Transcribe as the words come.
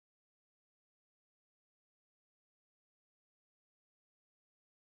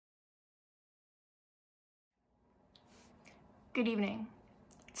Good evening.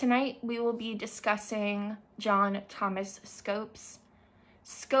 Tonight we will be discussing John Thomas Scopes.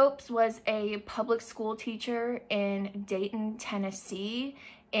 Scopes was a public school teacher in Dayton, Tennessee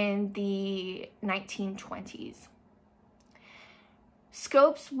in the 1920s.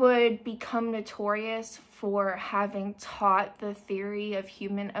 Scopes would become notorious for having taught the theory of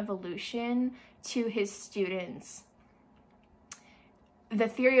human evolution to his students. The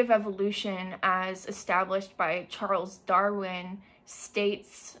theory of evolution, as established by Charles Darwin,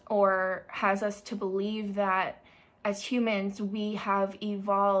 states or has us to believe that as humans we have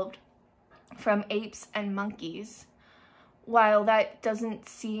evolved from apes and monkeys. While that doesn't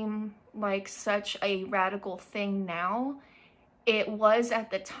seem like such a radical thing now, it was at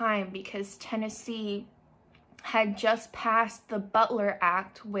the time, because Tennessee had just passed the Butler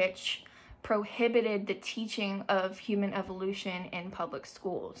Act, which prohibited the teaching of human evolution in public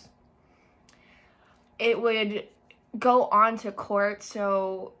schools. It would go on to court,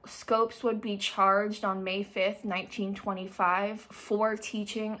 so Scopes would be charged on May 5th, 1925 for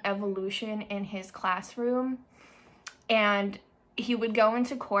teaching evolution in his classroom, and he would go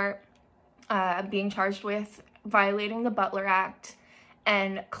into court being charged with violating the Butler Act,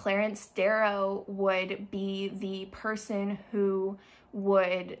 and Clarence Darrow would be the person who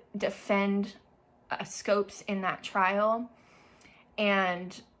would defend Scopes in that trial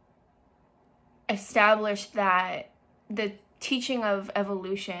and establish that the teaching of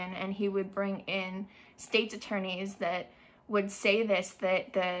evolution, and he would bring in state's attorneys that would say this,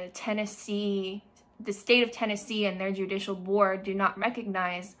 that the state of Tennessee and their judicial board do not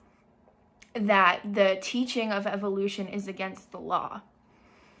recognize that the teaching of evolution is against the law.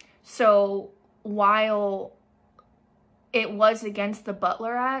 So while it was against the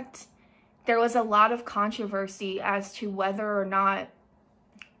Butler Act, there was a lot of controversy as to whether or not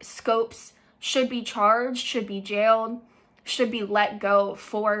Scopes should be charged, should be jailed, should be let go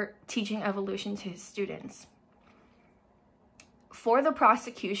for teaching evolution to his students. For the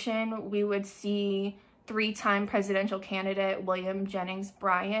prosecution, we would see three-time presidential candidate William Jennings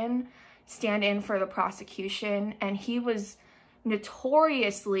Bryan stand in for the prosecution, and he was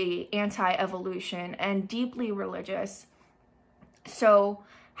notoriously anti-evolution and deeply religious. So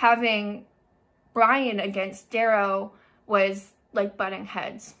having Bryan against Darrow was like butting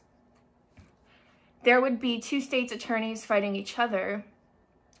heads. There would be two states' attorneys fighting each other,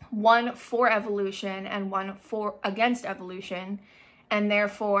 one for evolution and one against evolution, and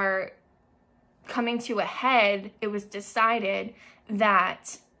therefore coming to a head, it was decided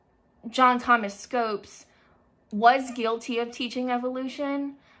that John Thomas Scopes was guilty of teaching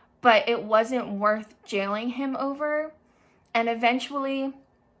evolution, but it wasn't worth jailing him over. And eventually,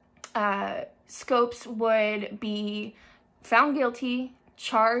 Scopes would be found guilty,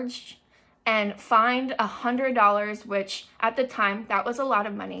 charged, and fined $100, which at the time, that was a lot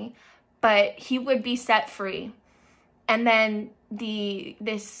of money, but he would be set free. And then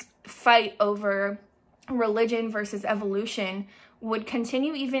this fight over religion versus evolution would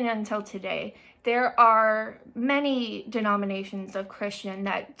continue even until today. There are many denominations of Christian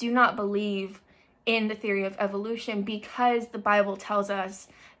that do not believe in the theory of evolution because the Bible tells us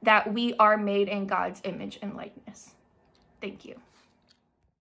that we are made in God's image and likeness. Thank you.